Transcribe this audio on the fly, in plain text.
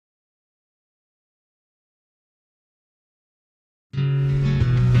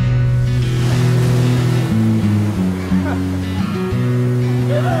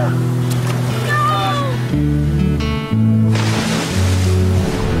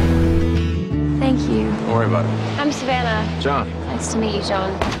about it. I'm Savannah. John. Nice to meet you,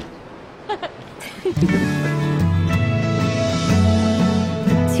 John.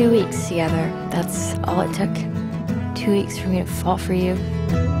 2 weeks together. That's all it took. 2 weeks for me to fall for you.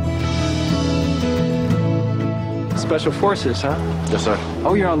 Special Forces, huh? Yes, sir.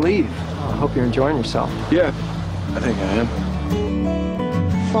 Oh, you're on leave. I hope you're enjoying yourself. Yeah, I think I am.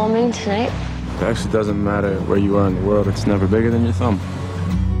 Full moon tonight. It actually doesn't matter where you are in the world. It's never bigger than your thumb.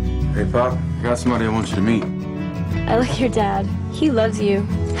 Hey, Pop, I got somebody I want you to meet. I like your dad. He loves you.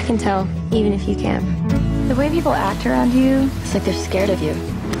 I can tell, even if you can't. The way people act around you, it's like they're scared of you.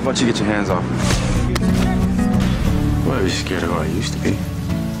 Why don't you get your hands off me? Well, you're scared of who I used to be.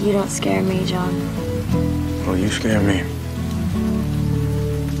 You don't scare me, John. Well, you scare me.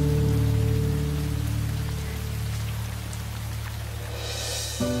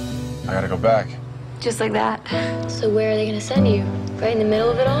 I gotta go back. Just like that. So where are they gonna send you? Right in the middle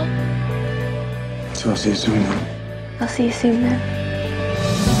of it all? So I'll see you soon, then. I'll see you soon then.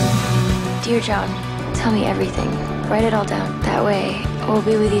 Dear John, tell me everything. Write it all down. That way, we'll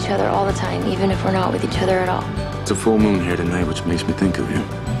be with each other all the time, even if we're not with each other at all. It's a full moon here tonight, which makes me think of you.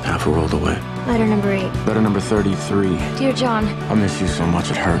 Half a world away. Letter number 8. Letter number 33. Dear John, I miss you so much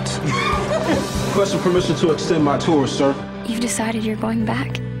it hurts. Requesting permission to extend my tour, sir. you've decided you're going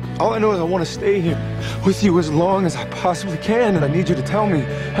back. All I know is I want to stay here with you as long as I possibly can, and I need you to tell me.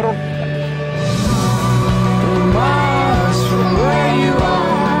 I don't... Miles from where you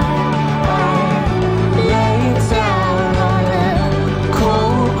are, lay down on the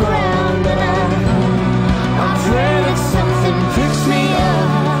cold ground, and I pray that something picks me up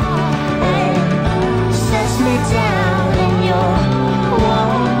and sets me down in your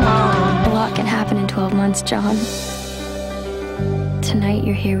warm arms. A lot can happen in 12 months, John. Tonight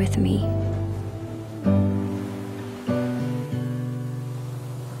you're here with me.